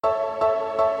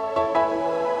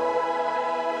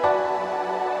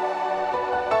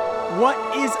What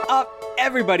is up,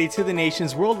 everybody, to the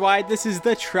nations worldwide? This is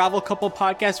the Travel Couple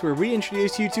Podcast, where we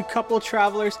introduce you to couple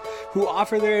travelers who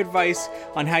offer their advice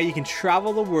on how you can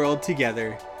travel the world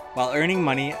together while earning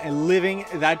money and living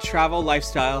that travel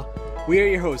lifestyle. We are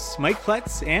your hosts, Mike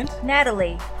Pletz and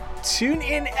Natalie. Tune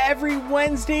in every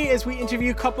Wednesday as we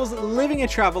interview couples living a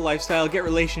travel lifestyle, get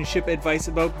relationship advice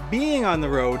about being on the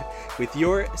road with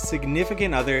your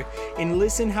significant other, and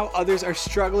listen how others are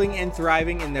struggling and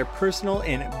thriving in their personal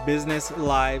and business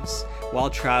lives while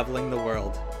traveling the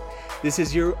world. This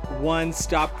is your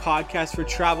one-stop podcast for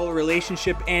travel,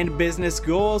 relationship, and business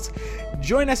goals.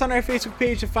 Join us on our Facebook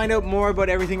page to find out more about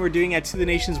everything we're doing at To The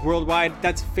Nations Worldwide.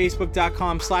 That's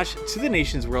facebook.com/To The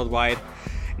Nations Worldwide.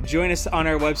 Join us on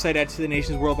our website at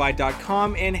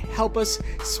tothenationsworldwide.com and help us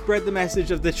spread the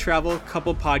message of the Travel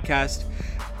Couple Podcast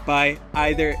by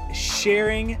either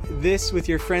sharing this with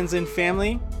your friends and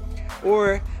family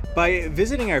or by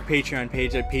visiting our Patreon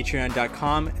page at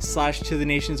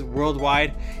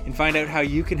patreon.com/tothenationsworldwide and find out how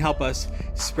you can help us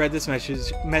spread this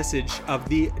message of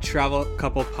the Travel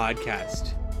Couple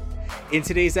Podcast. In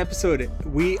today's episode,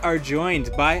 we are joined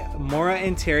by Maura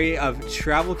and Terry of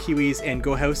Travel Kiwis and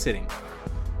Go House Sitting.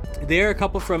 They are a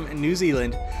couple from New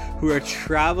Zealand who are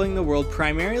traveling the world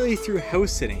primarily through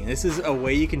house sitting. This is a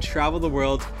way you can travel the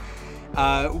world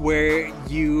where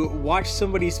you watch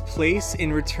somebody's place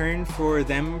in return for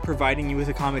them providing you with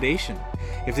accommodation.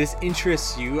 If this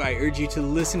interests you, I urge you to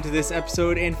listen to this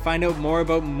episode and find out more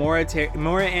about Maura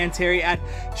and Terry at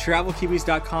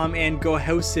travelkiwis.com and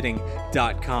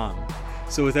gohousesitting.com.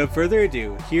 So without further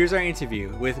ado, here's our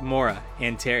interview with Maura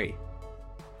and Terry.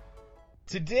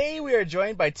 Today we are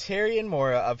joined by Terry and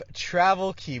Maura of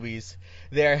Travel Kiwis.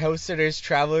 They are house sitters,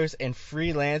 travelers, and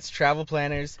freelance travel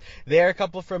planners. They are a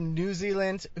couple from New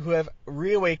Zealand who have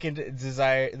reawakened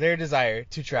their desire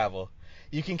to travel.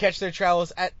 You can catch their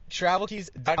travels at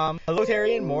travelkiwis.com. Hello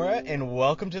Terry and Maura, and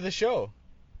welcome to the show.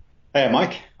 Hey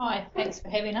Mike. Hi, thanks for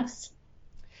having us.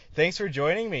 Thanks for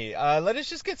joining me. Let us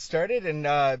just get started, and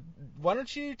why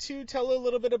don't you two tell a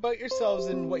little bit about yourselves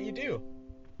and what you do?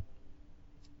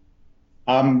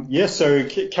 So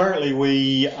currently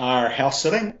we are house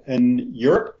sitting in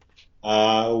Europe.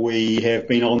 We have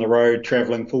been on the road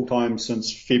traveling full time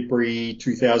since February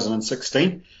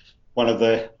 2016. One of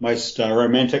the most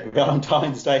romantic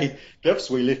Valentine's Day gifts.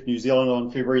 We left New Zealand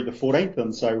on February the 14th,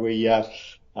 and so we have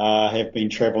been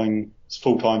traveling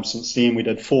full time since then. We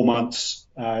did 4 months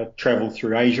travel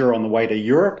through Asia on the way to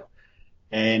Europe,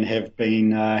 and have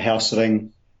been house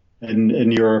sitting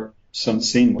in Europe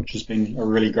since then, which has been a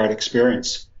really great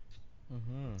experience.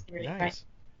 Mm-hmm. Really nice.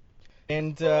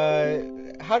 And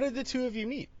how did the two of you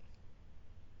meet?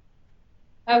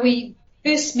 We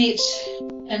first met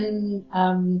in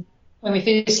when we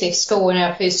first left school in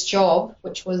our first job,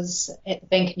 which was at the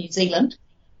Bank of New Zealand,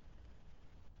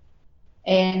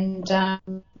 and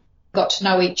got to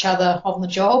know each other on the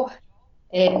job.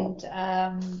 And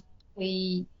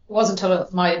it wasn't until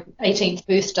my 18th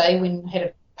birthday when I had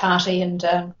a party, and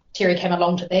Terry came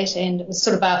along to that, and it was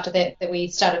sort of after that that we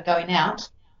started going out.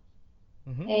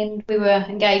 Mm-hmm. And we were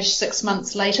engaged 6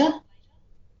 months later,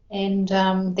 and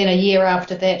then a year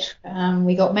after that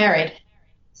we got married.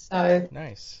 So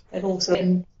nice. It all sort of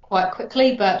happened quite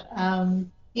quickly, but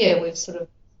we've sort of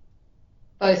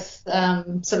both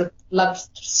sort of loved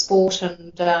sport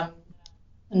and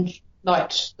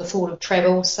liked the thought of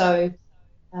travel. So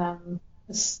it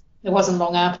wasn't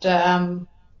long after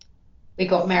we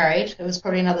got married. It was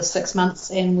probably another 6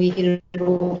 months, and we headed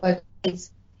all overseas.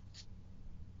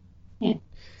 Yeah.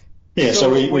 Yeah. So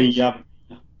we yeah.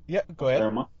 Go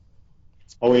ahead.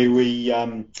 We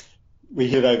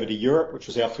headed over to Europe, which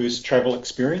was our first travel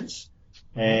experience,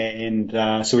 and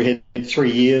so we had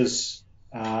 3 years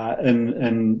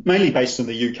in mainly based in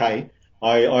the UK.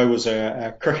 I was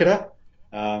a cricketer,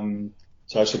 so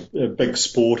it's a big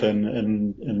sport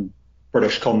in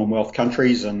British Commonwealth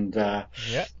countries, and so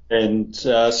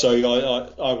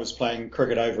I was playing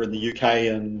cricket over in the UK,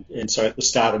 and so at the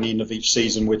start and end of each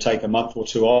season we'd take a month or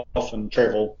two off and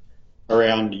travel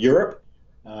around Europe,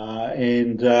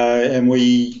 and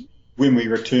when we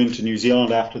returned to New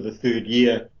Zealand after the third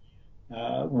year,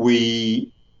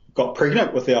 we got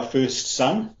pregnant with our first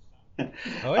son.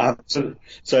 Oh, yeah. So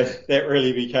that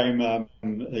really became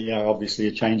obviously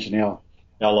a change in our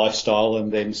lifestyle, and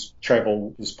then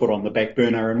travel was put on the back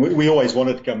burner, and we always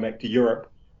wanted to come back to Europe.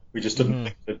 We just didn't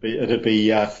think it'd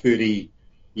be 30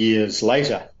 years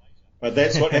later. But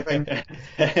that's what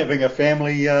having a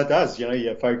family does. You know,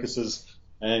 your focuses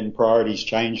and priorities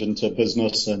change into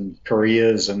business and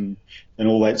careers and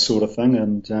all that sort of thing.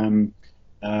 And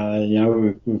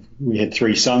we had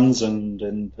 3 sons,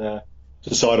 and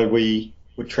decided we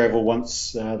would travel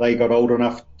once they got old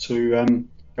enough to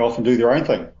go off and do their own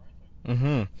thing.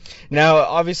 Mm-hmm. Now,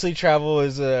 obviously, travel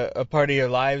is a part of your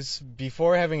lives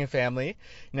before having a family.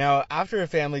 Now, after a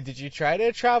family, did you try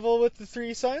to travel with the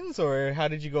three sons, or how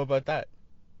did you go about that?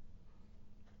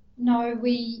 No,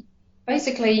 we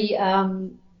basically,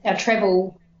 our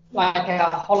travel, like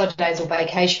our holidays or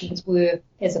vacations, were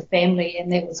as a family,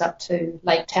 and that was up to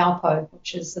Lake Taupo,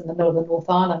 which is in the middle of the North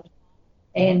Island.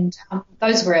 And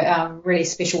those were really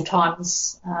special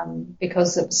times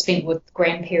because it was spent with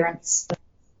grandparents.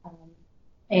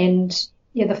 And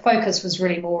yeah, the focus was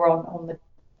really more on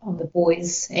the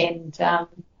boys and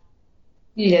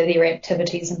their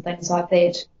activities and things like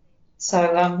that.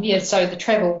 So so the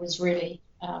travel was really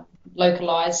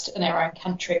localized in our own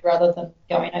country rather than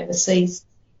going overseas.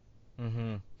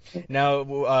 Mm-hmm. Now,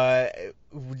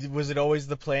 was it always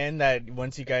the plan that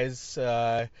once you guys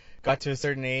got to a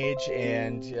certain age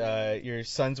and your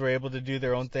sons were able to do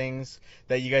their own things,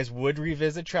 that you guys would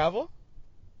revisit travel?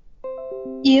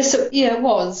 Yes, it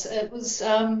was. It was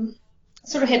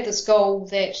sort of had this goal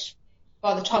that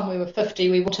by the time we were 50,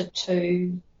 we wanted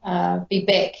to be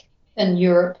back in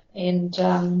Europe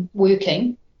and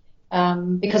working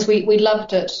because we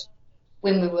loved it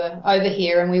when we were over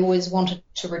here, and we always wanted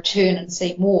to return and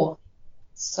see more.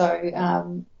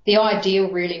 So the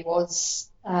ideal really was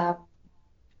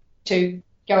to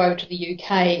go over to the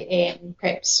UK and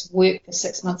perhaps work for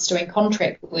 6 months doing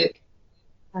contract work.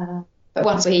 But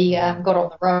once we got on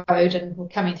the road and were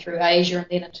coming through Asia and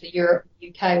then into Europe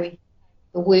and UK,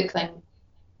 the work thing,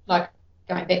 like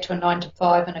going back to a 9 to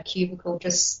 5 in a cubicle,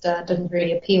 just didn't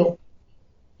really appeal.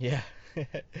 Yeah.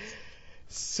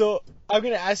 So I'm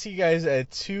going to ask you guys a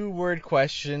 2-word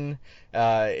question.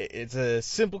 It's a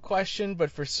simple question,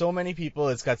 but for so many people,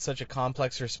 it's got such a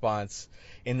complex response.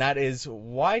 And that is,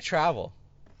 why travel?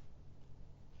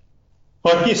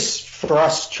 Well, I guess for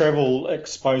us, travel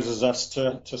exposes us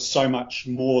to so much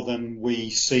more than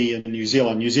we see in New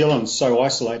Zealand. New Zealand's so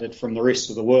isolated from the rest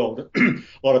of the world. A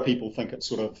lot of people think it's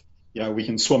sort of, we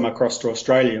can swim across to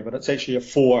Australia, but it's actually a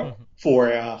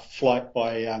four-hour flight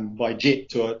by jet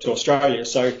to Australia.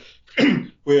 So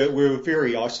we're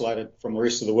very isolated from the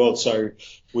rest of the world. So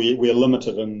we're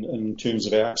limited in terms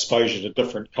of our exposure to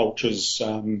different cultures,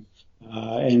 and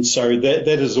so that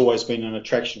has always been an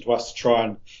attraction to us, to try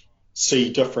and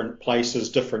see different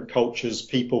places, different cultures,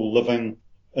 people living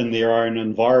in their own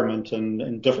environment and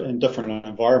in different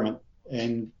environment,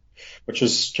 and which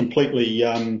is completely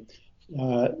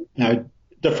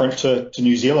different to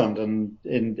New Zealand,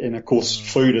 and of course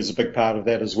food is a big part of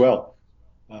that as well.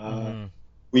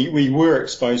 We were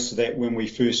exposed to that when we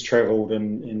first travelled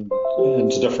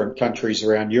into different countries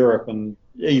around Europe, and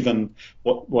even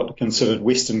what are considered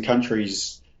Western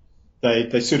countries.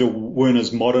 They sort of weren't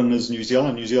as modern as New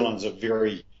Zealand. New Zealand's a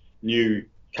very new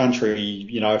country.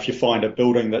 If you find a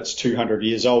building that's 200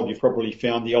 years old, you've probably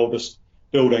found the oldest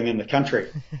building in the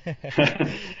country.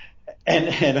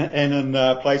 and in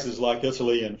places like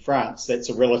Italy and France, that's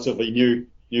a relatively new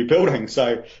building.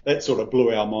 So that sort of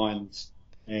blew our minds,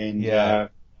 and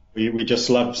we just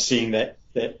loved seeing that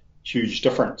huge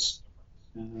difference.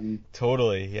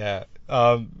 Totally, yeah.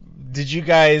 Did you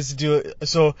guys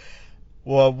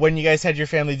Well, when you guys had your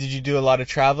family, did you do a lot of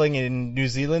traveling in New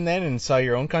Zealand then and saw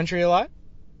your own country a lot?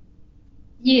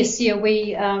 Yes,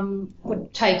 we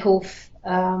would take off.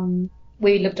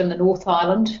 We lived in the North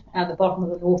Island, at the bottom of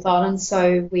the North Island,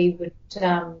 so we would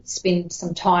spend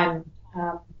some time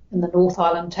in the North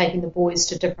Island taking the boys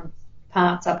to different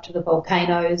parts, up to the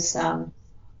volcanoes,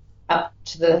 up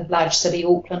to the large city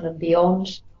Auckland and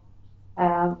beyond.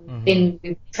 Then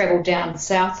we travelled down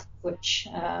south, which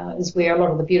is where a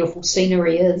lot of the beautiful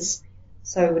scenery is.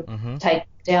 So we'd take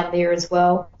down there as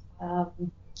well,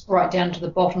 right down to the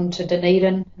bottom to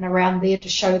Dunedin and around there to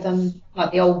show them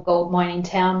like the old gold mining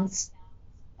towns.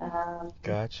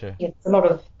 Gotcha. Yeah, a lot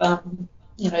of,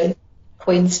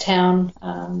 Queenstown.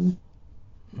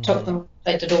 Took them.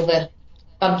 They did all the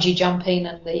bungee jumping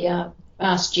and the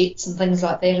fast jets and things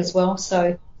like that as well.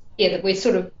 So yeah, that we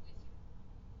sort of.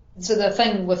 So the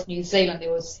thing with New Zealand,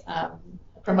 there was a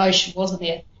promotion, wasn't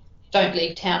there? Don't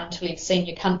leave town until you've seen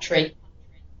your country.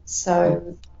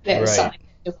 So that was something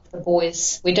to do with the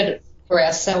boys. We did it for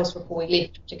ourselves before we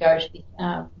left to go to the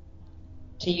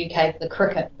to UK for the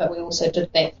cricket, but we also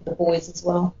did that for the boys as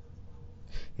well.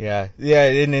 Yeah,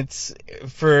 and it's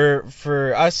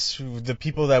for us, the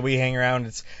people that we hang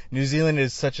around. New Zealand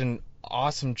is such an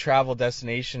awesome travel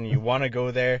destination. You want to go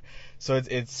there, so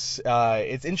it's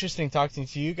interesting talking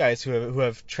to you guys who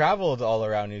have traveled all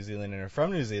around New Zealand and are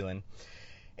from New Zealand.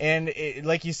 And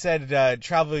like you said,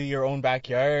 travel your own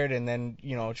backyard and then,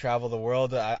 travel the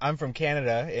world. I'm from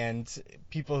Canada, and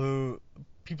people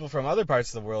from other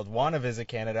parts of the world want to visit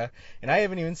Canada, and I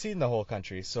haven't even seen the whole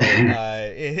country. So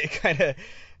it kind of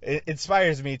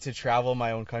inspires me to travel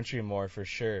my own country more, for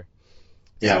sure.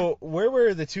 Yeah. So where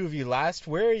were the two of you last?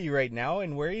 Where are you right now,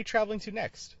 and where are you traveling to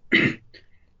next?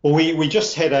 Well, we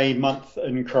just had a month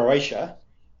in Croatia,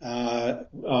 in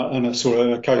a sort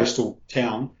of a coastal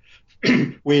town.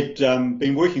 We'd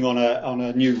been working on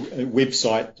a new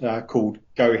website called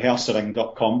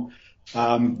GoHouseSitting.com.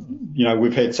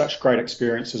 We've had such great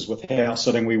experiences with house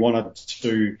sitting. We wanted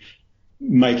to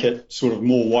make it sort of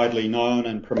more widely known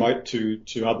and promote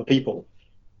to other people.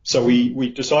 So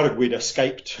we decided we'd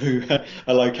escape to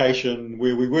a location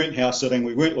where we weren't house sitting,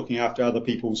 we weren't looking after other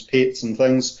people's pets and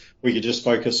things. We could just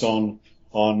focus on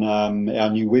our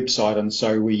new website. And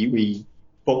so we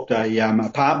booked a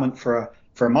apartment for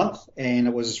a month, and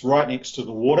it was right next to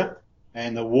the water.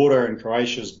 And the water in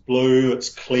Croatia is blue, it's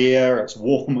clear, it's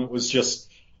warm. It was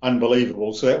just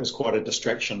unbelievable. So that was quite a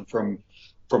distraction from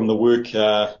the work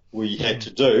we had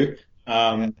to do.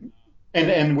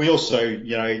 And we also,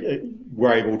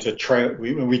 were able to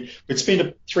we'd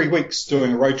spent 3 weeks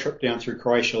doing a road trip down through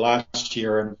Croatia last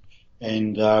year,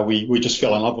 and we just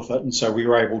fell in love with it. And so we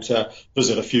were able to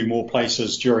visit a few more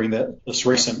places during this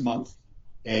recent month,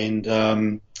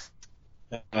 and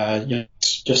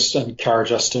just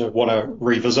encourage us to want to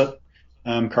revisit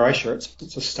Croatia.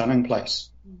 It's a stunning place.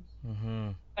 Mm-hmm.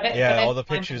 Yeah, all the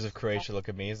pictures of Croatia look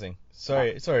amazing.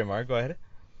 Sorry, Mark, go ahead.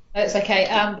 That's okay.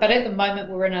 But at the moment,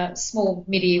 we're in a small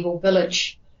medieval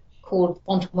village called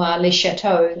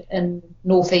Fontenoy-le-Château in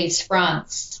northeast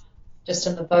France, just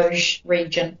in the Vosges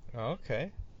region.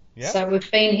 Okay. Yeah. So we've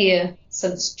been here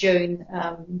since June.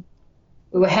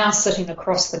 We were house sitting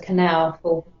across the canal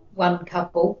for one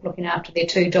couple, looking after their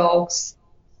 2 dogs,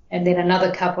 and then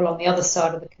another couple on the other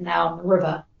side of the canal on the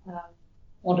river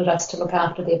wanted us to look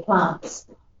after their plants.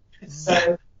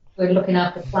 So we're looking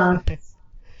after plants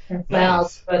and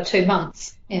flowers for 2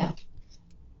 months. Yeah.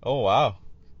 Oh wow.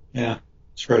 Yeah,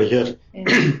 it's really good.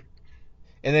 Yeah.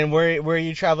 And then where are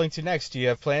you traveling to next? Do you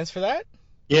have plans for that?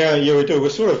 Yeah, we do. We're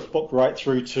sort of booked right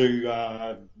through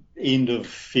to end of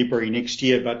February next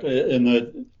year, but in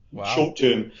the short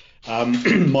term,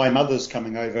 my mother's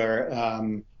coming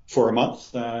over for a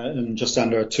month. In just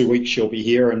under 2 weeks, she'll be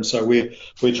here, and so we're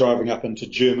driving up into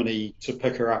Germany to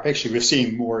pick her up. Actually, we're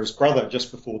seeing Maura's brother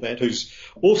just before that, who's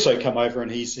also come over,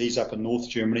 and he's up in North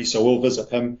Germany, so we'll visit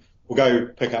him. We'll go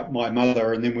pick up my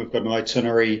mother, and then we've got an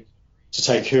itinerary to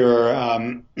take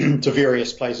her to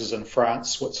various places in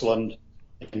France, Switzerland,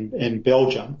 and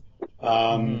Belgium,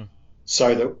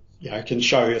 so that can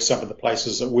show her some of the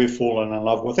places that we've fallen in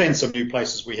love with, and some new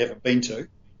places we haven't been to.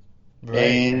 Right,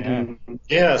 and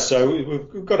so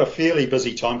we've got a fairly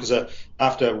busy time, because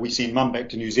after we send Mum back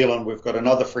to New Zealand, we've got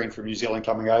another friend from New Zealand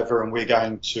coming over, and we're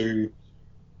going to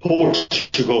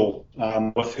Portugal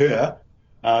with her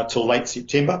till late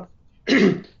September.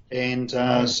 And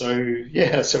so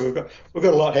we've got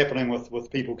a lot happening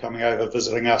with people coming over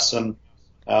visiting us in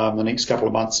the next couple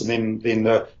of months, and then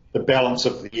the balance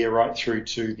of the year right through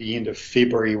to the end of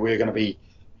February, we're going to be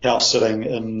house sitting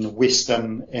in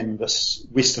western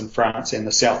France and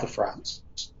the south of France.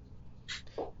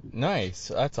 Nice,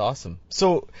 that's awesome.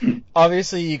 So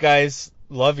obviously you guys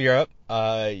love Europe.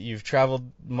 You've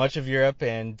traveled much of Europe,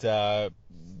 and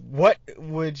what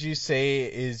would you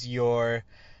say is your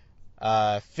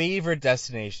favorite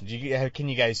destination? Can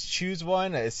you guys choose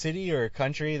one, a city or a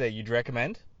country that you'd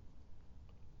recommend?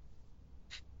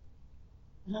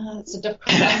 It's a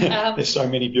difficult one. There's so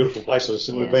many beautiful places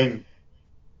that we've been.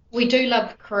 We do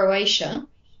love Croatia,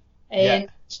 and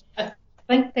I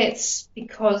think that's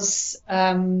because,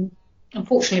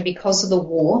 unfortunately, because of the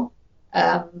war,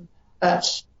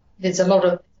 but there's a lot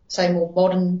of, say, more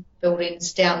modern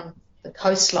buildings down the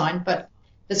coastline, but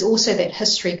there's also that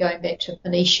history going back to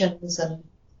Phoenicians and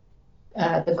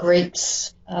the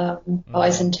Greeks,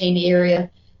 Byzantine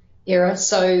era.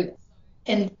 So,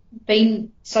 and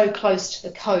being so close to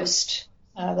the coast,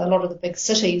 a lot of the big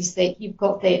cities, that you've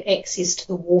got that access to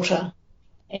the water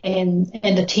and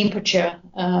the temperature.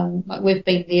 Like we've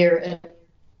been there in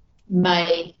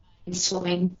May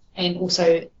swimming, and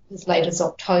also as late as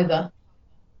October.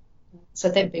 So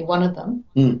that'd be one of them.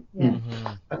 Yeah.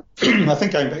 I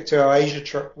think going back to our Asia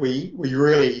trip, we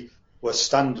really were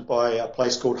stunned by a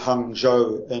place called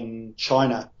Hangzhou in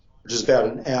China, which is about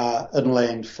an hour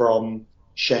inland from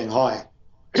Shanghai.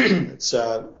 It's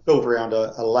built around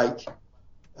a lake,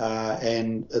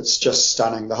 and it's just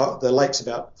stunning. The lake's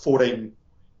about 14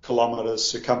 kilometres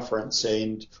circumference,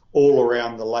 and all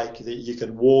around the lake that you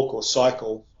can walk or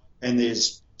cycle and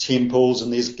there's temples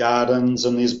and there's gardens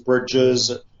and there's bridges.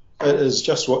 It is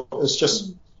just it's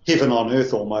just heaven on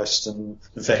earth almost. And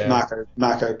in fact,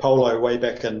 Marco Polo way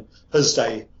back in his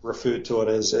day referred to it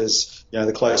as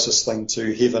the closest thing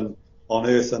to heaven on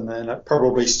earth, and it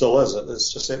probably still is. It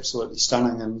is just absolutely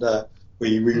stunning, and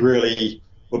we really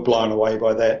were blown away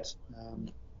by that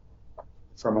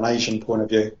from an Asian point of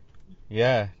view.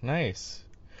 Yeah, nice.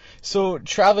 So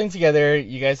traveling together,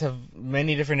 you guys have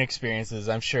many different experiences,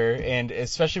 I'm sure, and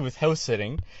especially with house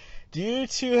sitting. Do you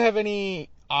two have any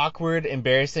awkward,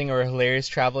 embarrassing, or hilarious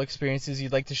travel experiences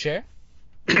you'd like to share?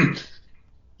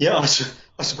 Yeah, I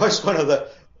suppose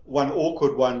one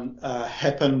awkward one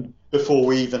happened before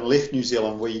we even left New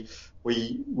Zealand. We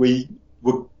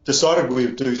decided we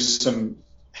would do some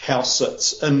house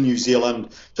sits in New Zealand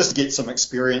just to get some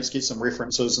experience, get some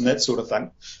references and that sort of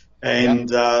thing. And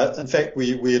in fact,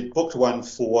 we had booked one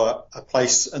for a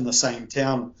place in the same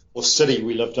town or city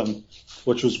we lived in,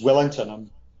 which was Wellington.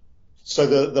 And so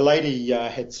the lady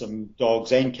had some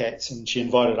dogs and cats, and she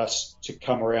invited us to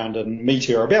come around and meet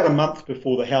her about a month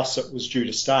before the house sit was due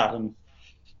to start.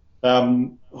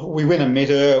 And we went and met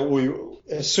her.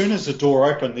 As soon as the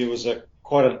door opened, there was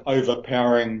quite an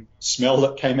overpowering smell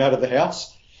that came out of the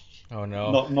house. Oh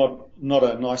no! Not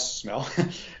a nice smell.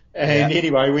 And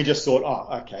anyway, we just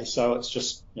thought, okay, so it's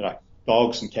just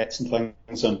dogs and cats and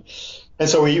things, and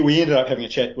so we ended up having a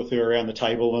chat with her around the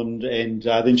table, and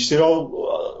then she said,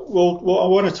 well, I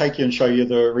want to take you and show you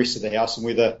the rest of the house and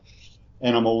where the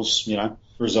animals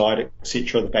reside,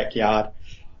 etc., the backyard.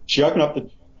 She opened up the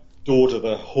door to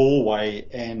the hallway,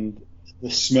 and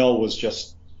the smell was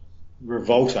just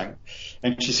revolting.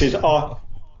 And she said,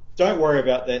 don't worry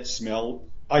about that smell.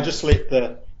 I just let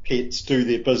the pets do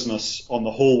their business on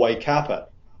the hallway carpet.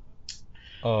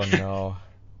 Oh no.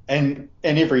 And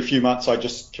every few months I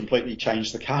just completely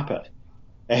change the carpet.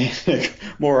 And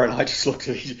Maura and I just looked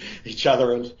at each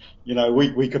other, and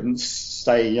we couldn't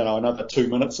stay another 2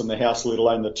 minutes in the house, let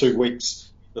alone the 2 weeks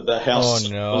that the house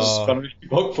was going to be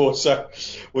booked for. So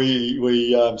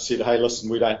we said, hey, listen,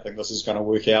 we don't think this is going to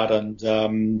work out, and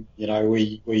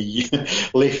we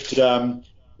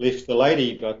left the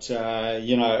lady, but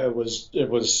it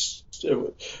was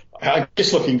I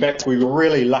guess looking back, we were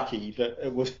really lucky that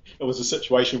it was a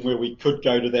situation where we could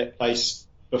go to that place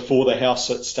before the house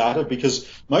sit started, because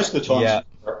most of the time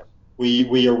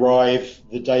we arrive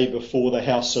the day before the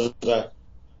house sitter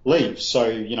leaves, so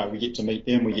we get to meet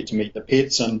them, we get to meet the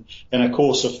pets, and of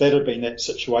course if that had been that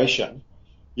situation,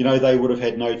 they would have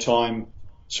had no time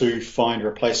to find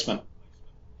replacement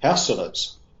house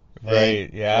sitters.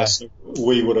 Right, yeah. So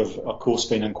we would have, of course,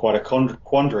 been in quite a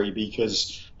quandary,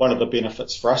 because one of the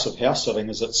benefits for us of house sitting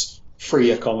is it's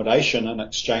free accommodation in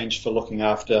exchange for looking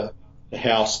after the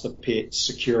house, the pets,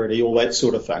 security, all that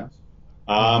sort of thing.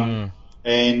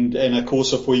 And of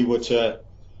course, if we were to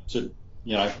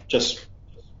just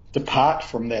depart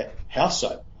from that house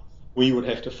sit, we would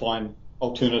have to find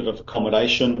alternative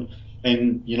accommodation.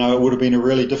 And, it would have been a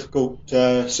really difficult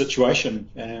situation.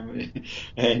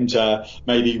 And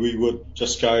maybe we would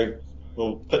just go,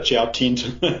 we'll pitch our tent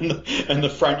in the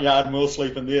front yard and we'll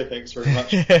sleep in there. Thanks very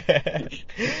much.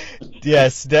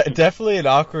 Yes, definitely an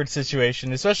awkward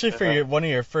situation, especially for one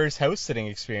of your first house sitting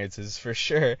experiences, for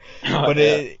sure. But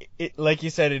it like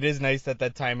you said, it is nice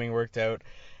that timing worked out.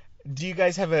 Do you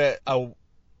guys have a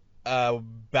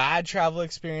bad travel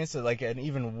experience, or like an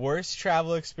even worse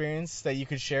travel experience that you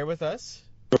could share with us?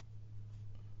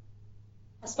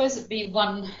 I suppose it'd be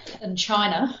one in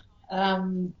China.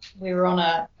 We were on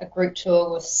a group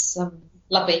tour with some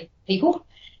lovely people,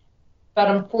 but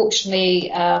unfortunately,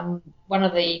 one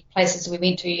of the places we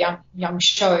went to,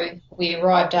 Yangshuo, we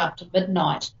arrived after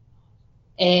midnight,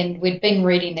 and we'd been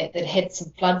reading that they'd had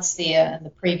some floods there in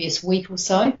the previous week or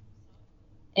so.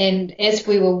 And as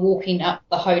we were walking up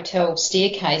the hotel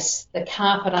staircase, the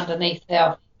carpet underneath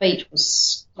our feet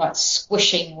was like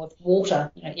squishing with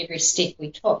water, every step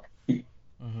we took.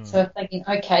 Mm-hmm. So thinking,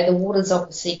 okay, the water's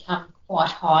obviously come quite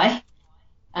high.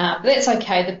 But that's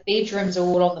okay. The bedrooms are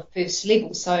all on the first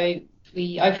level. So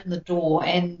we opened the door,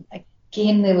 and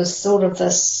again, there was sort of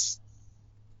this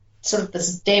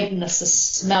dampness, this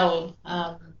smell,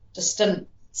 just didn't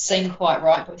seem quite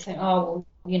right. But we think,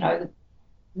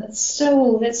 that's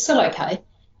still okay.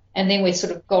 And then we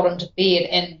sort of got into bed,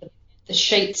 and the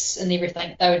sheets and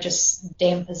everything, they were just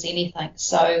damp as anything.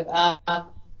 So,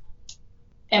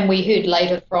 and we heard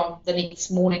later from the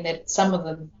next morning that some of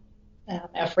them,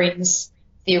 our friends,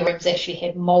 their rooms actually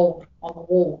had mould on the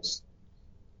walls.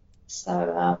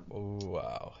 So, oh,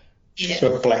 wow. Yeah.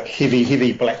 Sort of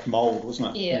heavy black mould,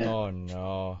 wasn't it? Yeah. Oh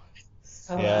no.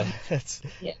 So, that's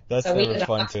so never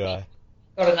fun to.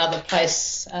 got another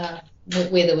place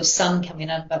where there was sun coming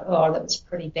in, but that was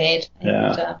pretty bad.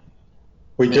 And,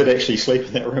 we did actually sleep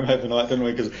in that room overnight, didn't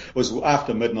we? Because it was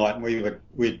after midnight, and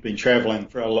we'd been travelling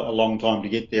for a long time to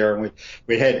get there, and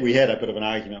we had a bit of an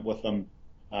argument with them,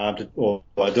 or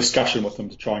a discussion with them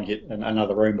to try and get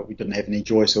another room, but we didn't have any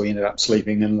joy, so we ended up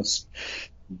sleeping in this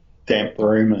damp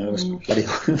room, and it was bloody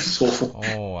it was awful.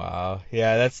 Oh wow,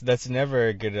 yeah, that's never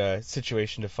a good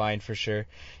situation to find for sure.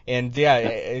 And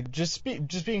just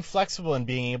being flexible and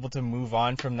being able to move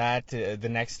on from that to the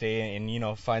next day,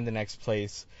 and find the next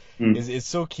place is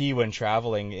so key when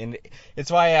traveling. And it's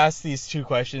why I asked these two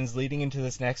questions leading into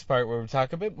this next part, where we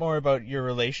talk a bit more about your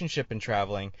relationship in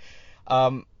traveling.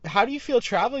 How do you feel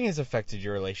traveling has affected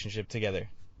your relationship together?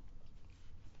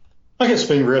 I think it's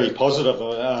been really positive.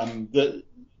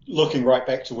 Looking right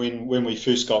back to when we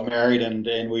first got married,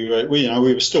 and we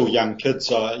were still young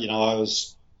kids. I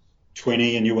was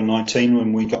 20 and you were 19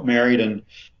 when we got married,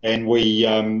 and we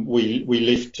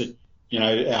left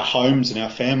our homes and our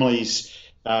families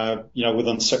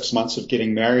within 6 months of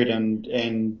getting married,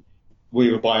 and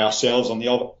we were by ourselves on the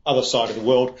other side of the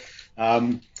world.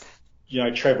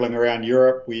 Traveling around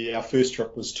Europe. Our first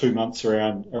trip was 2 months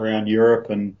around Europe,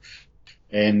 and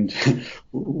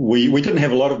we didn't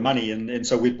have a lot of money, and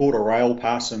so we bought a rail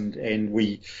pass, and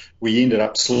we ended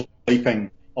up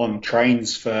sleeping on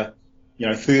trains for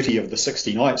 30 of the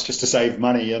 60 nights just to save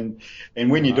money, and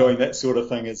when you're doing that sort of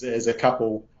thing as a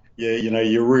couple,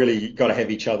 you really got to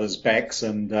have each other's backs,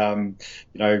 and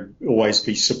always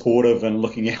be supportive and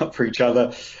looking out for each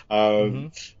other.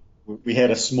 We had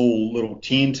a small little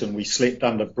tent, and we slept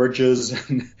under bridges,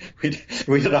 and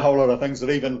we did a whole lot of things that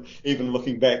even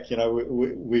looking back,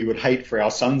 we would hate for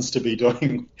our sons to be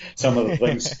doing some of the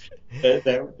things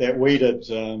that we did.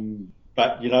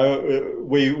 But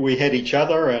we had each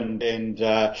other, and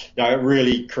it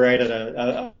really created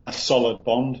a solid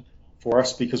bond for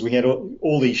us, because we had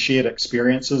all these shared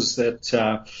experiences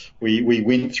that we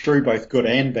went through, both good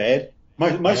and bad.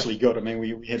 Mostly good. I mean,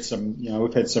 we had some,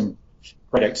 we've had some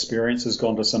great experiences,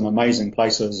 gone to some amazing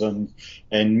places, and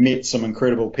met some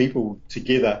incredible people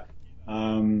together.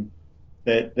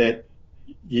 That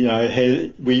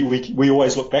we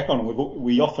always look back on.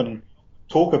 We often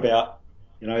talk about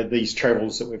these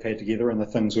travels that we've had together and the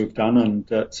things we've done,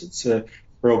 and it's a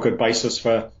real good basis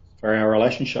for our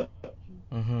relationship.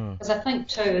 Because I think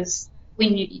too is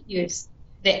when you're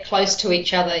that close to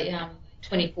each other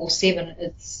 24/7,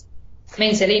 it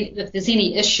means that if there's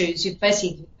any issues, you've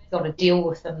basically got to deal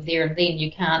with them there and then.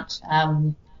 You can't,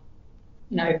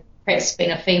 perhaps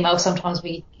being a female, sometimes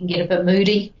we can get a bit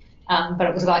moody, but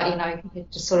it was like,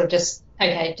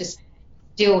 just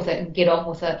deal with it and get on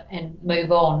with it and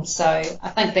move on. So I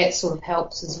think that sort of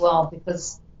helps as well,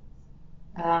 because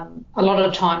a lot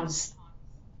of times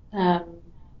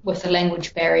with the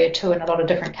language barrier too in a lot of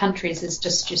different countries is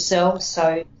just yourself.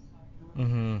 So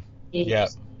do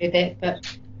that,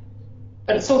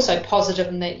 but it's also positive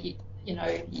in that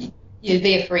you're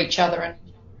there for each other, and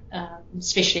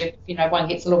especially if one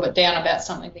gets a little bit down about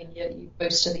something, then you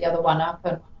boost the other one up,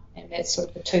 and that's sort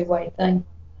of a two-way thing.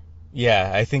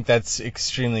 Yeah, I think that's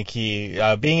extremely key.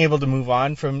 Being able to move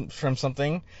on from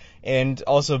something, and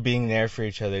also being there for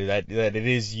each other. That it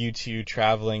is you two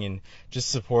traveling and just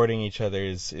supporting each other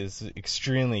is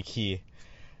extremely key.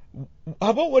 How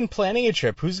about when planning a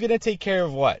trip? Who's going to take care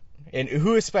of what? And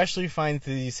who especially finds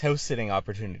these house sitting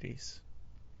opportunities?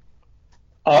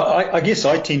 I guess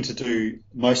I tend to do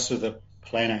most of the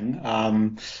planning,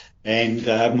 and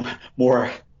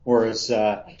more as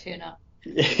I turn up.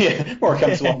 Yeah, more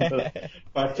comes along with it.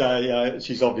 But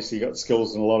she's obviously got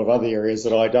skills in a lot of other areas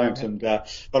that I don't. And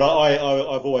but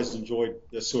I've always enjoyed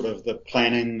the sort of the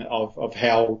planning of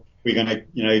how we're going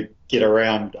to get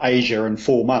around Asia in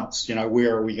 4 months.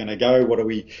 Where are we going to go? What are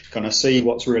we going to see?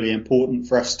 What's really important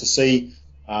for us to see?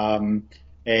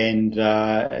 And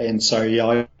so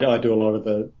I do a lot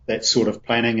of that sort of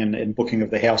planning and booking of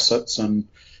the house sits, and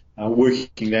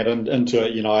working that into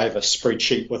I have a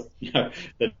spreadsheet with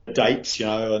the dates,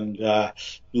 and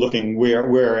looking where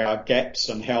are our gaps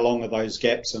and how long are those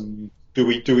gaps, and do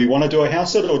we want to do a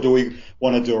house sit, or do we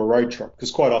want to do a road trip?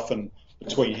 Because quite often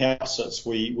between house sits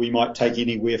we might take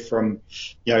anywhere from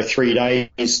 3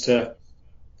 days to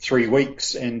 3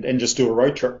 weeks and just do a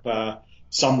road trip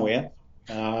somewhere.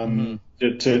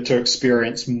 To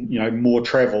experience more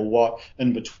travel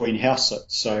in between house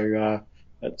sits. So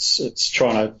it's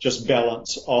trying to just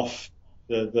balance off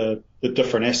the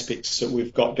different aspects that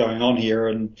we've got going on here,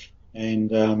 and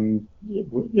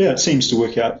it seems to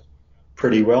work out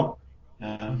pretty well.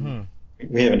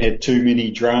 we haven't had too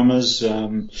many dramas.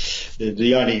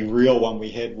 The only real one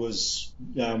we had was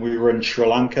we were in Sri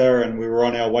Lanka and we were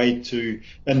on our way to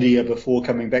India before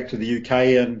coming back to the UK,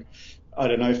 and I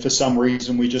don't know, for some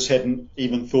reason we just hadn't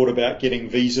even thought about getting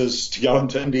visas to go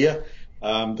into India,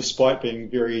 despite being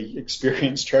very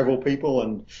experienced travel people.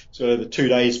 And so the 2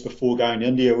 days before going to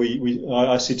India,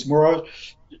 I said to Maura,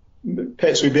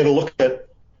 perhaps we better look at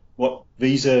what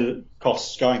visa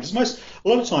costs going, because a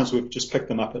lot of times we've just picked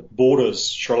them up at borders,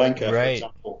 Sri Lanka, right, for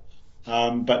example.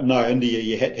 But no, India,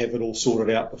 you had to have it all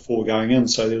sorted out before going in.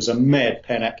 So there was a mad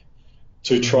panic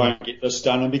to try and get this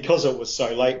done. And because it was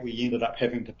so late, we ended up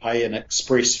having to pay an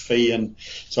express fee. And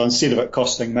so instead of it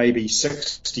costing maybe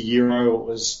 €60, it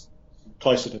was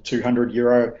closer to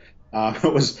 €200.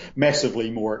 It was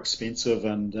massively more expensive.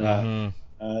 And that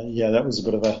was a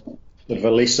bit of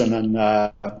a lesson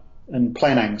in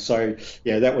planning. So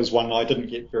yeah, that was one I didn't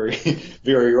get very,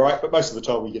 very right. But most of the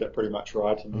time we get it pretty much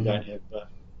right, and we don't have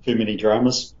too many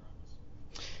dramas.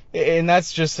 And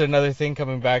that's just another thing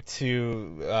coming back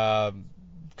to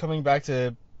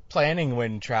planning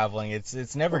when traveling.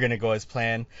 It's never going to go as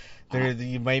planned.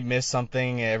 You might miss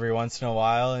something every once in a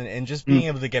while, and just being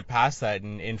able to get past that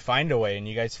and find a way. And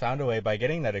you guys found a way by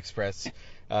getting that express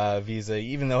visa,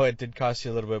 even though it did cost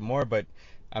you a little bit more. But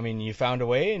I mean, you found a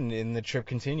way, and the trip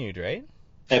continued, right?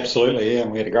 Absolutely, yeah.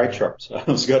 And we had a great trip, so it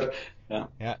was good. Yeah.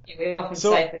 We often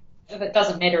say that if it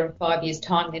doesn't matter in 5 years'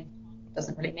 time, then it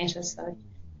doesn't really matter. So.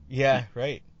 Yeah,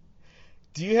 right.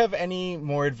 Do you have any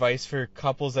more advice for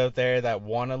couples out there that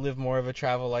want to live more of a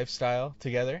travel lifestyle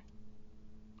together?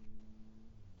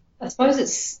 I suppose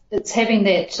it's having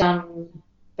that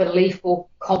belief or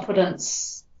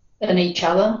confidence in each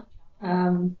other,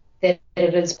 that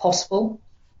it is possible.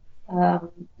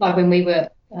 Like when we were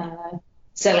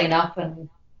selling up and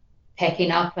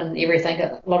packing up and everything,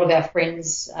 a lot of our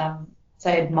friends,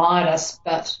 they admired us,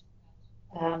 but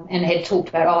and had talked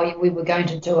about, we were going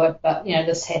to do it, but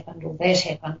this happened or that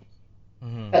happened.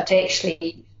 Mm-hmm. But to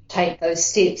actually take those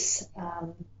steps,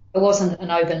 it wasn't an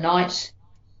overnight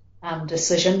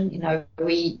decision.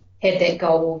 We had that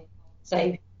goal,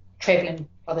 say, travelling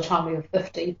by the time we were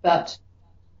 50, but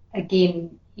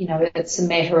again, it's a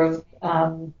matter of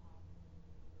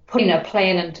putting a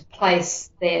plan into place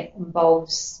that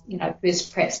involves,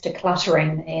 first perhaps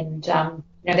decluttering, and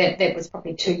that was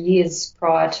probably 2 years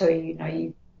prior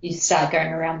to, you start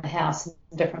going around the house and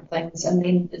different things, and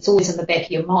then it's always in the back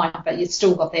of your mind, but you've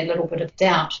still got that little bit of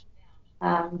doubt.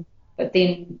 But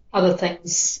then other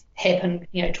things happen,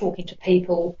 talking to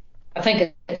people. I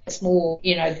think it's more,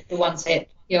 the ones that,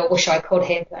 I wish I could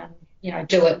have,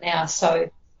 do it now. So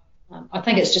I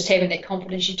think it's just having that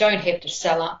confidence. You don't have to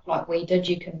sell up like we did.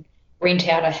 You can rent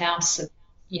out a house, if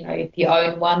you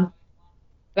own one.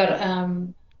 But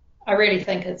I really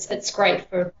think it's great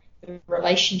for the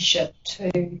relationship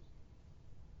to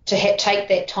take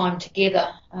that time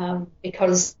together,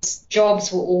 because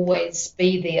jobs will always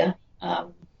be there.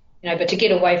 But to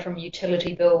get away from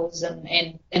utility bills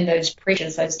and those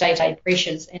pressures, those day-to-day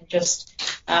pressures, and just,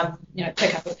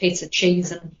 pick up a piece of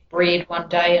cheese and bread one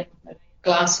day and a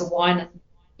glass of wine, and,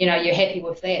 you're happy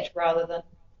with that rather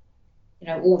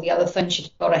than, all the other things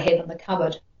you've got to have in the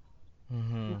cupboard.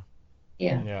 Mm-hmm.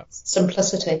 Yeah.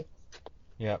 Simplicity.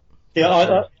 Yeah.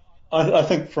 Yeah, I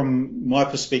think from my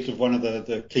perspective, one of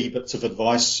the key bits of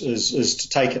advice is to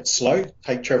take it slow,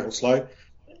 take travel slow.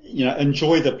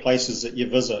 Enjoy the places that you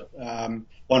visit.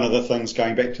 One of the things,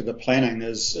 going back to the planning,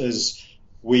 is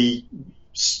we've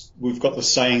got the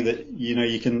saying that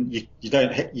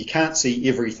you can't see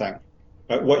everything,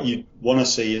 but what you want to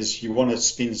see is you want to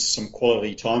spend some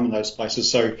quality time in those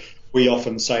places. So we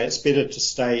often say it's better to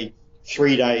stay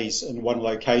 3 days in one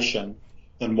location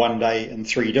than 1 day in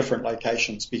 3 different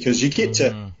locations, because you get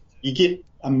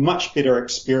a much better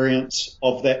experience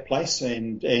of that place.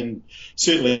 And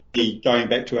certainly going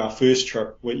back to our first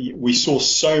trip, we saw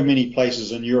so many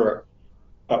places in Europe,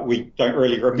 but we don't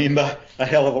really remember a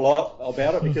hell of a lot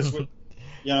about it, because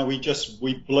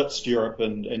we blitzed Europe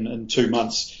in 2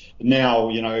 months. Now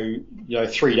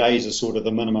 3 days is sort of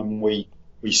the minimum we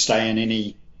stay in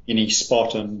any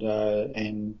spot,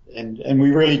 and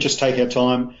we really just take our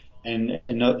time and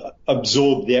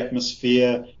absorb the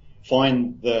atmosphere,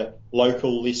 find the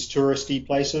local, less touristy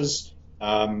places.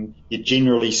 You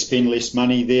generally spend less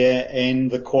money there, and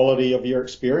the quality of your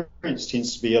experience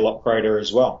tends to be a lot greater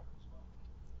as well.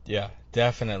 Yeah,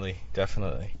 definitely.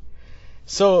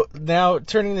 So now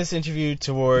turning this interview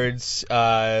towards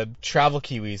Travel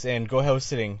Kiwis and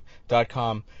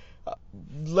GoHouseSitting.com,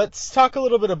 let's talk a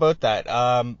little bit about that.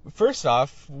 First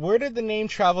off, where did the name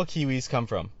Travel Kiwis come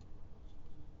from?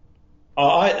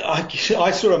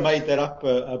 I sort of made that up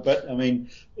a bit. I mean,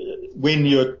 when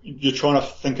you're trying to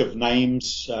think of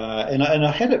names, and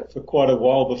I had it for quite a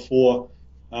while before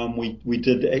we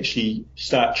did actually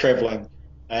start travelling,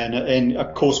 and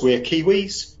of course we're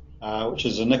Kiwis, which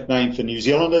is a nickname for New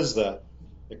Zealanders. The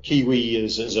Kiwi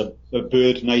is a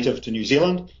bird native to New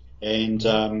Zealand, and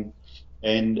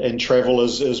travel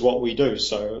is what we do.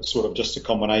 So it's sort of just a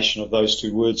combination of those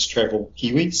two words, travel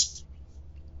Kiwis.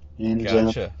 And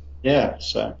Gotcha. yeah,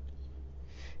 so.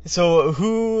 So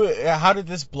how did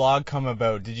this blog come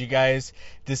about? Did you guys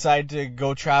decide to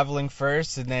go traveling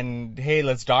first and then, hey,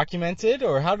 let's document it?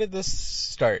 Or how did this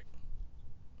start?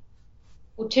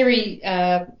 Well, Terry,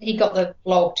 he got the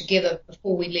blog together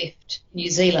before we left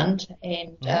New Zealand,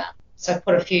 and so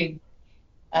put a few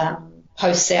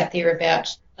posts out there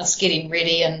about us getting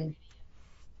ready, and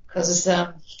because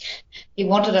he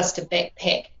wanted us to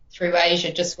backpack through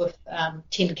Asia just with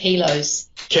 10 kilos.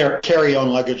 Carry on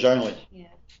luggage only. Yeah.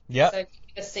 Yep. So if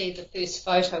you can see the first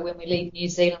photo when we leave New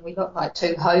Zealand, we got like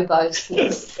two hobos. We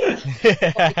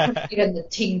couldn't get in the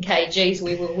 10 kgs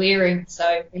we were wearing,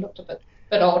 so we looked a bit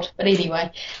odd. But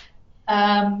anyway,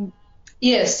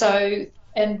 so,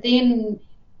 and then...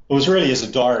 It was really as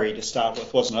a diary to start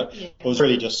with, wasn't it? Yeah. It was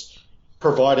really just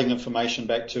providing information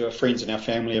back to our friends and our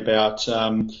family about,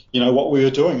 what we were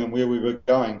doing and where we were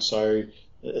going. So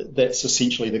that's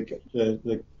essentially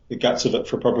the guts of it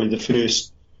for probably the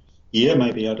first year,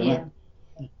 maybe, I don't know.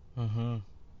 Mm-hmm.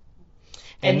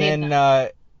 And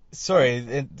then,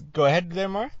 sorry, go ahead there,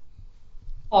 Mar.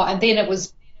 Oh, and then it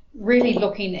was really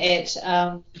looking at,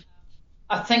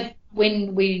 I think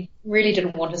when we really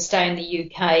didn't want to stay in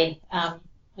the UK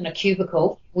in a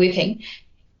cubicle working,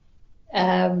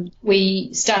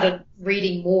 we started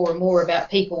reading more and more about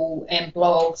people and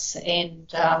blogs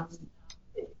and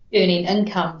earning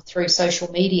income through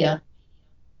social media.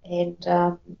 And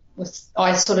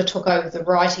I sort of took over the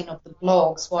writing of the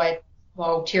blogs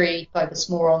while Terry focused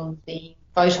more on the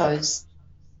photos.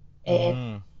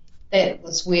 And that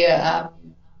was where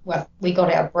we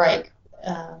got our break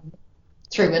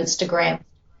through Instagram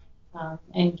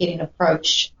and getting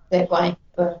approached that way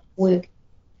for work.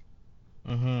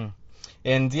 Mm-hmm.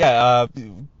 And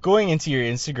going into your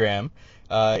Instagram,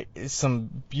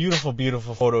 some beautiful,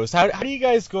 beautiful photos. How do you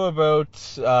guys go about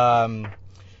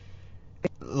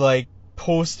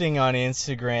posting on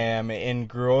Instagram and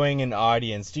growing an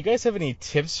audience? Do you guys have any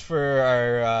tips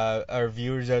for our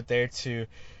viewers out there to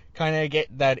kind of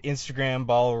get that Instagram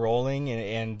ball rolling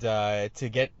and to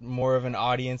get more of an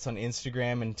audience on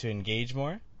Instagram and to engage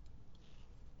more?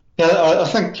 Yeah, I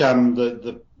think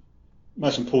the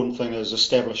most important thing is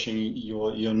establishing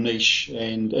your niche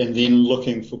and then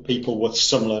looking for people with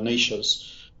similar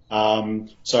niches.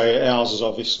 So ours is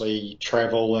obviously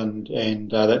travel and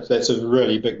that's a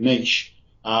really big niche.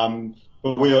 But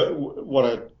what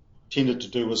I tended to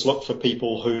do was look for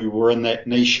people who were in that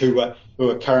niche who are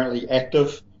currently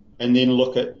active, and then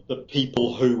look at the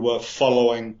people who were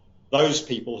following those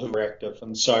people who were active.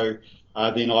 And so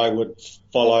then I would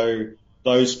follow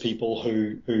those people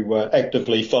who were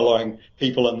actively following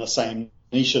people in the same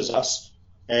niche as us,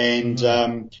 and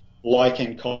like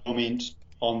and comment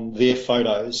on their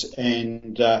photos.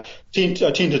 And I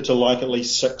tended to like at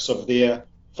least 6 of their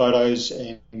photos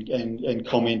and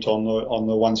comment on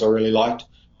the ones I really liked,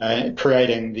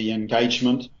 creating the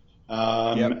engagement.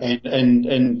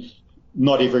 And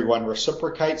not everyone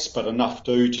reciprocates, but enough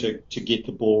do to get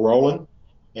the ball rolling.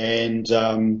 And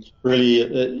really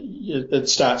it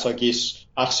starts, I guess,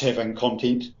 us having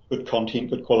good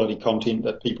quality content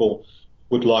that people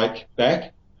would like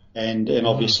back, and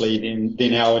obviously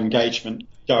then our engagement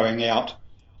going out.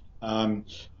 One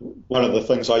of the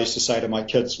things I used to say to my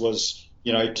kids was,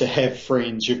 to have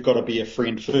friends, you've got to be a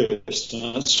friend first.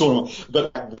 And it's sort of a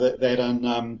bit like that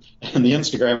in the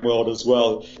Instagram world as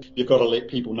well. You've got to let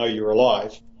people know you're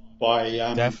alive by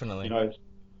definitely,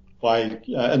 by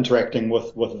interacting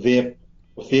with their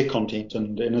content,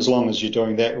 and as long as you're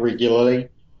doing that regularly,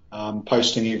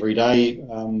 posting every day.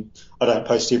 I don't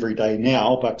post every day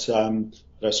now, but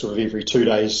sort of every 2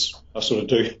 days I sort of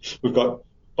do. We've got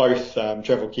both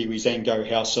Travel Kiwis and Go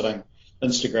House Sitting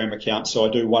Instagram accounts, so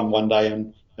I do one day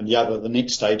and the other the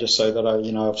next day, just so that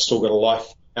I've still got a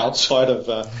life outside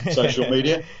of social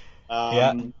media.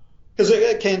 Because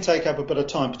it can take up a bit of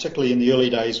time, particularly in the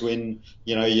early days when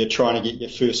you're trying to get your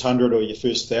first 100 or your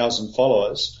first 1,000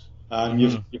 followers.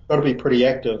 You've got to be pretty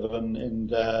active and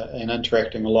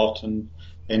interacting a lot, and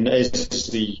as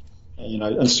the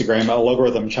Instagram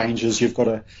algorithm changes, you've got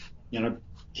to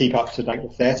keep up to date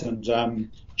with that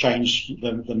and change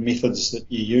the methods that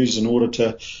you use in order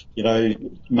to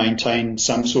maintain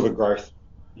some sort of growth.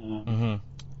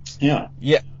 Yeah.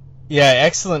 Yeah,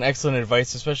 excellent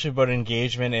advice, especially about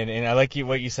engagement, and I like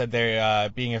what you said there,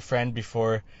 being a friend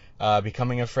before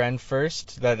becoming a friend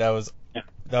first. That was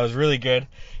really good,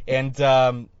 and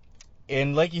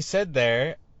like you said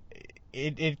there,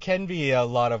 it can be a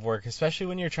lot of work, especially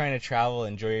when you're trying to travel,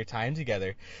 enjoy your time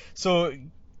together. So,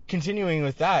 continuing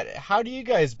with that, how do you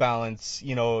guys balance,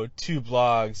 2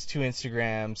 blogs, 2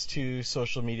 Instagrams, 2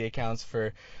 social media accounts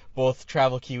for both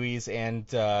Travel Kiwis and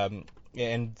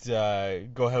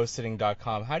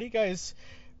GoHouseSitting.com? How do you guys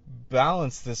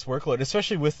balance this workload,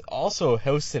 especially with also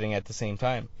house sitting at the same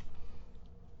time?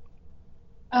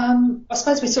 I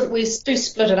suppose we do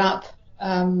split it up.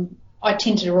 I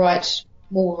tend to write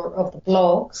more of the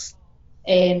blogs,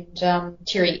 and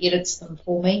Terry edits them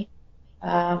for me.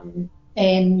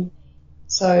 And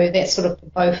so that's sort of for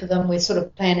both of them. We sort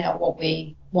of plan out what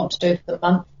we want to do for the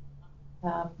month.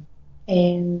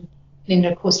 And then,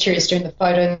 of course, Terry's doing the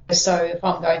photos. So if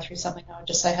I'm going through something, I'll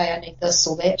just say, hey, I need this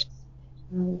or that.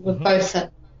 We're both in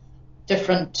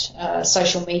different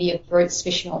social media groups,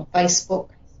 especially on Facebook.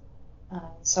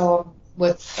 So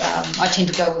I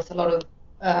tend to go with a lot of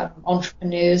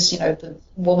entrepreneurs, the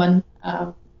woman,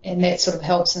 and that sort of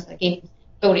helps. And again,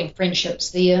 building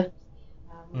friendships there,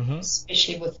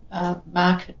 especially with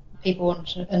people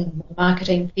in the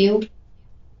marketing field,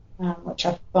 which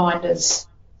I find is,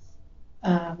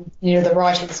 the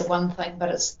writing's the one thing, but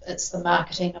it's the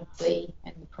marketing and the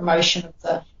promotion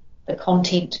of the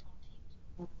content.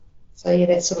 So yeah,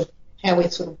 that's sort of how we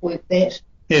sort of work that.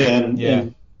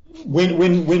 And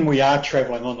when we are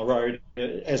travelling on the road,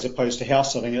 as opposed to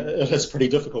house sitting, it is pretty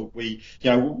difficult. We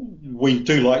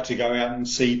do like to go out and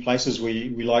see places.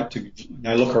 We like to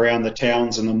look around the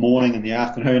towns in the morning and the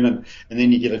afternoon, and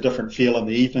then you get a different feel in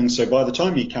the evening. So by the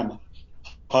time you come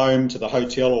home to the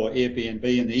hotel or Airbnb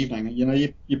in the evening,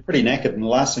 you're pretty knackered, and the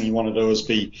last thing you want to do is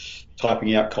be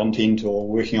typing out content or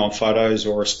working on photos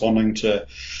or responding to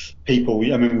people.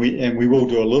 I mean, we will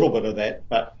do a little bit of that,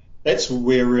 but that's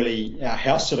where really our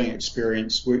house sitting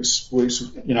experience works,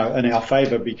 in our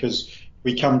favour, because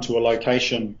we come to a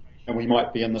location and we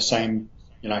might be in the same,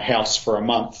 house for a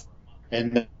month,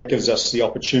 and that gives us the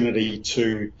opportunity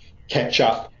to catch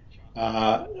up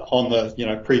on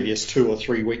the, previous 2 or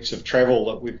 3 weeks of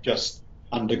travel that we've just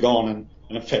undergone.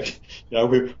 And in fact,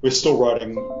 we're still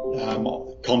writing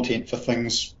content for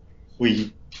things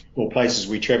places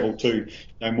we travelled to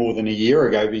more than a year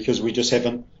ago, because we just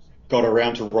haven't got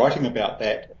around to writing about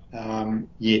that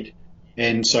yet.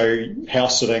 And so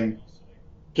house sitting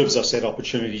gives us that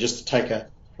opportunity just to take a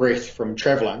breath from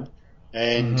travelling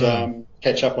and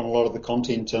catch up on a lot of the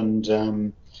content.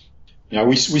 And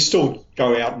we still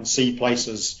go out and see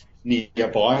places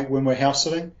nearby when we're house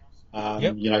sitting, but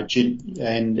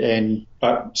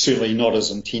certainly not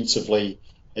as intensively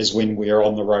as when we are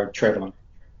on the road travelling.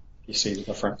 You see the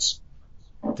difference.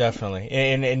 Definitely,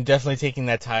 and definitely taking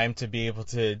that time to be able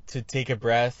to take a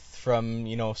breath from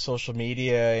social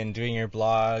media and doing your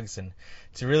blogs, and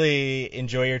to really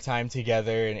enjoy your time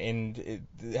together. And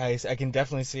I can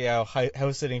definitely see how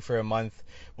house sitting for a month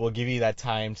will give you that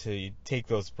time to take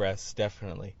those breaths.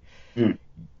 Definitely.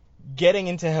 Getting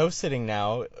into house sitting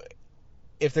now,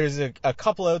 if there's a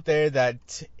couple out there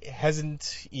that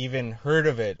hasn't even heard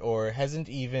of it, or hasn't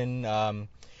even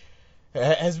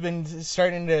has been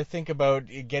starting to think about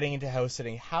getting into house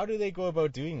sitting, how do they go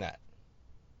about doing that?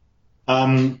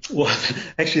 Well,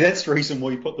 actually, that's the reason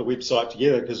we put the website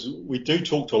together, because we do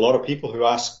talk to a lot of people who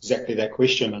ask exactly that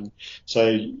question. And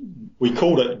so we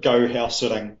called it Go House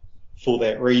Sitting for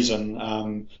that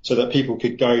reason, so that people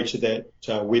could go to that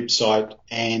website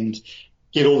and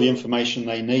get all the information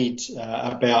they need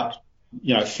about,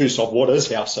 first off, what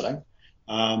is house sitting.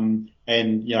 And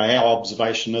our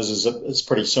observation is that it's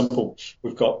pretty simple.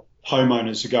 We've got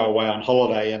homeowners who go away on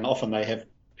holiday, and often they have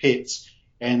pets,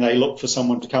 and they look for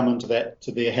someone to come into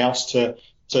their house to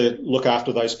look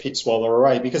after those pets while they're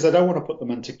away, because they don't want to put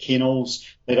them into kennels.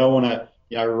 They don't want to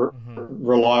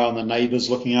rely on the neighbours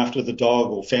looking after the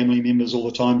dog or family members all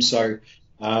the time. So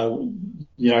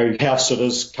house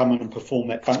sitters come in and perform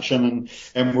that function,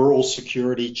 and we're all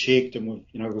security checked, and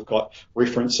we've got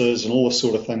references and all this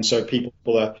sort of thing, so people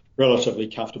are relatively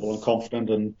comfortable and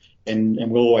confident, and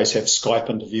we'll always have Skype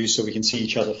interviews so we can see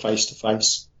each other face to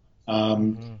face.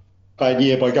 But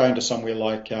yeah, by going to somewhere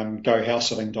like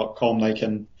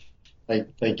GoHouseSitting.com,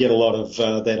 they get a lot of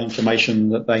that information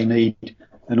that they need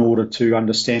in order to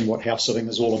understand what house sitting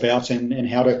is all about, and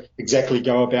how to exactly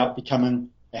go about becoming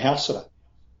a house sitter.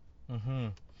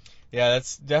 Yeah,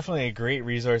 that's definitely a great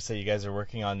resource that you guys are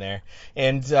working on there.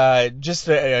 And just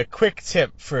a quick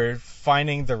tip for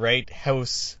finding the right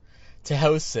house to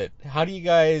house sit. How do you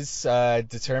guys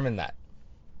determine that?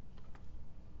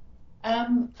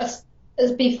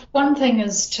 It'd be one thing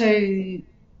is to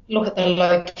look at the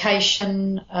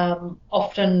location.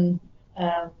 Often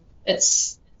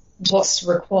it's what's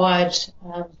required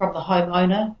from the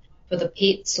homeowner for the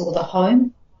pets or the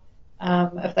home.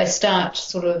 If they start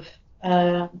sort of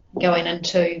going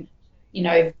into,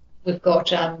 we've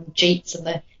got Jeeps and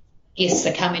the guests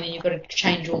are coming and you've got to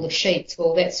change all the sheets,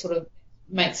 well, that sort of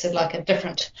makes it like a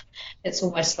different, it's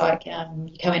almost like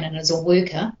you coming in as a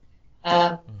worker.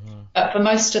 But for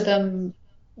most of them,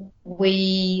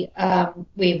 we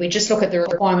just look at the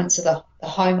requirements of the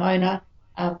homeowner,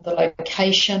 the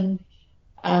location.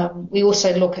 We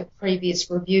also look at previous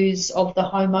reviews of the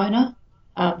homeowner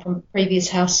from previous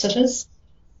house sitters,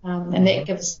 and that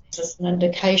gives us an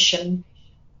indication.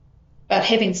 But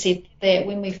having said that,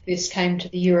 when we first came to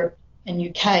the Europe and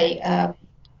UK,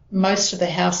 most of the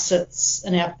house sits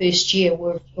in our first year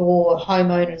were for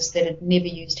homeowners that had never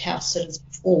used house sitters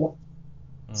before.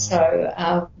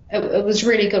 So it was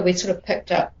really good. We sort of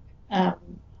picked up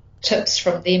tips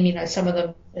from them. Some of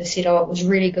them, they said, it was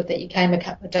really good that you came a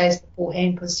couple of days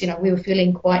beforehand because, we were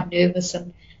feeling quite nervous.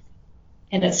 And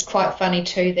it's quite funny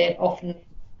too that often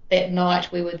that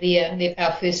night we were there, and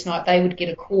our first night they would get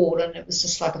a call and it was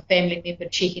just like a family member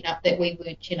checking up that we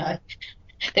weren't,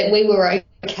 that we were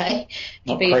okay.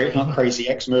 Not crazy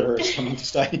ex-murderers coming to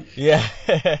stay. Yeah.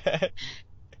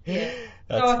 Yeah.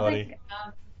 That's so funny. I think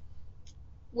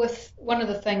with one of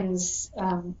the things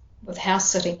with house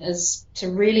sitting is to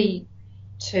really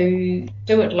to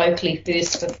do it locally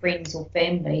first for friends or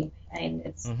family, and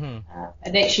it's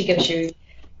it actually gives you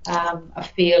a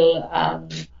feel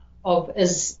of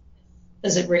is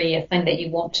it really a thing that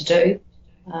you want to do,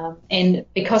 and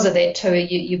because of that too,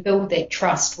 you build that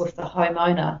trust with the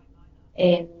homeowner,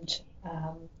 and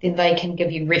then they can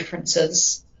give you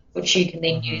references which you can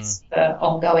then use for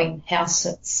ongoing house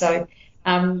sits. So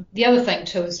the other thing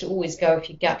too is to always go if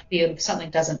your gut feel, if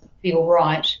something doesn't feel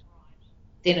right,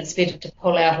 then it's better to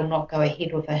pull out or not go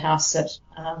ahead with a house sit,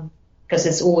 because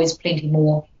there's always plenty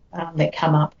more that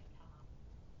come up.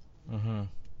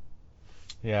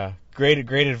 Yeah, great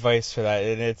advice for that,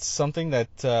 and it's something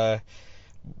that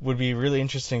would be really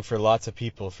interesting for lots of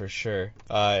people for sure.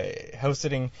 House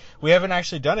sitting, we haven't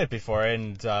actually done it before,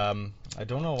 and I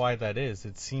don't know why that is.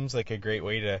 It seems like a great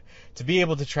way to be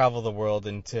able to travel the world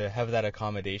and to have that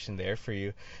accommodation there for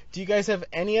you. Do you guys have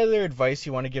any other advice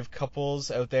you want to give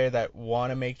couples out there that want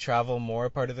to make travel more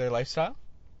a part of their lifestyle?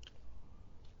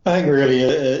 I think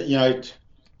really,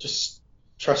 just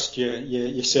trust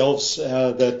yourselves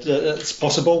that it's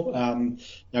possible.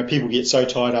 People get so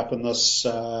tied up in this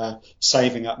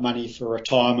saving up money for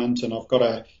retirement, and I've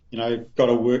got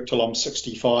to work till I'm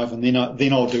 65, and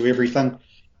then I'll do everything.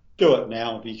 Do it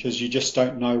now, because you just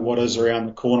don't know what is around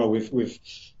the corner. We've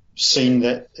seen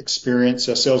that experience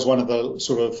ourselves. One of the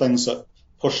sort of things that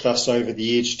pushed us over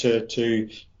the edge to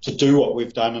do what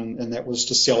we've done, and that was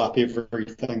to sell up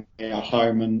everything, our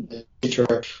home and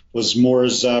etc. was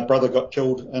Maura's brother got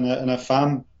killed in a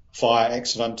farm fire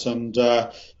accident, and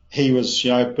he was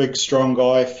big, strong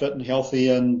guy, fit and healthy,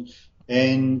 and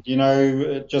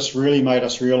it just really made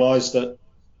us realise that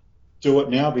do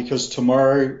it now, because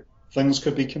tomorrow things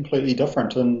could be completely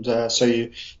different, and so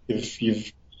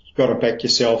you've got to back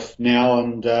yourself now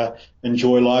and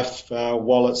enjoy life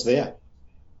while it's there.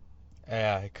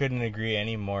 Yeah, I couldn't agree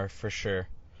any more, for sure.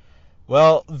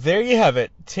 Well, there you have it.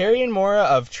 Terry and Maura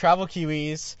of Travel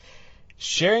Kiwis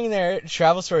sharing their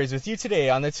travel stories with you today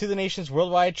on the To the Nations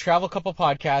Worldwide Travel Couple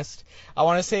Podcast. I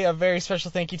want to say a very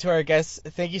special thank you to our guests.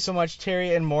 Thank you so much,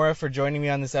 Terry and Maura, for joining me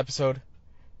on this episode.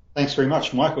 Thanks very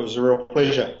much, Michael. It was a real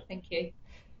pleasure. Thank you.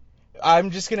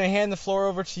 I'm just going to hand the floor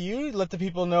over to you. Let the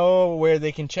people know where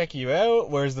they can check you out,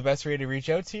 where's the best way to reach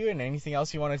out to you, and anything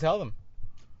else you want to tell them.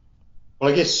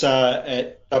 Well, I guess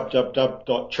at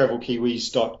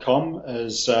www.travelkiwis.com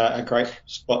is a great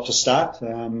spot to start.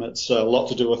 It's a lot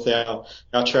to do with our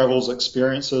travels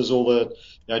experiences, all the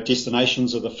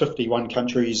destinations of the 51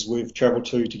 countries we've travelled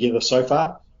to together so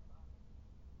far.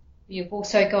 You've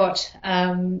also got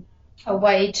a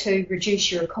way to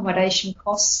reduce your accommodation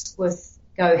costs with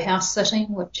Go House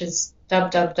Sitting, which is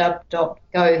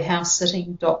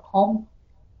www.gohousesitting.com.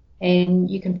 And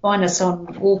you can find us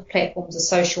on all platforms of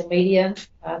social media.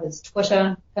 There's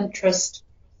Twitter, Pinterest,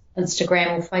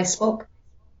 Instagram or Facebook.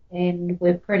 And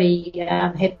we're pretty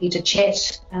happy to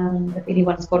chat. If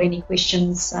anyone's got any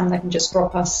questions, they can just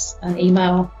drop us an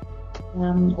email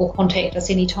or contact us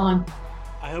anytime.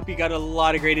 I hope you got a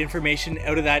lot of great information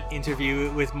out of that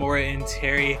interview with Maura and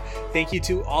Terry. Thank you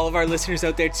to all of our listeners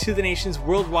out there, to the nations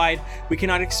worldwide. We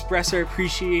cannot express our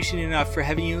appreciation enough for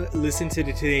having you listen to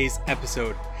today's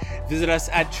episode. Visit us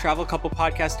at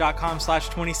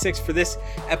travelcouplepodcast.com/26 for this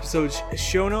episode's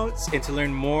show notes and to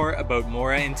learn more about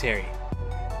Maura and Terry.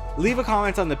 Leave a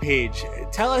comment on the page.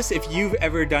 Tell us if you've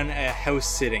ever done a house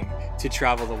sitting to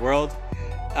travel the world.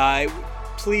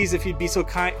 Please, if you'd be so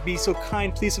kind,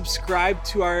 please subscribe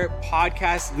to our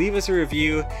podcast, leave us a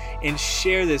review, and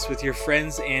share this with your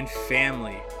friends and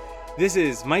family. This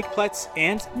is Mike Pletz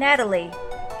and Natalie,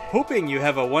 hoping you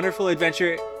have a wonderful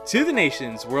adventure to the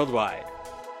nations worldwide.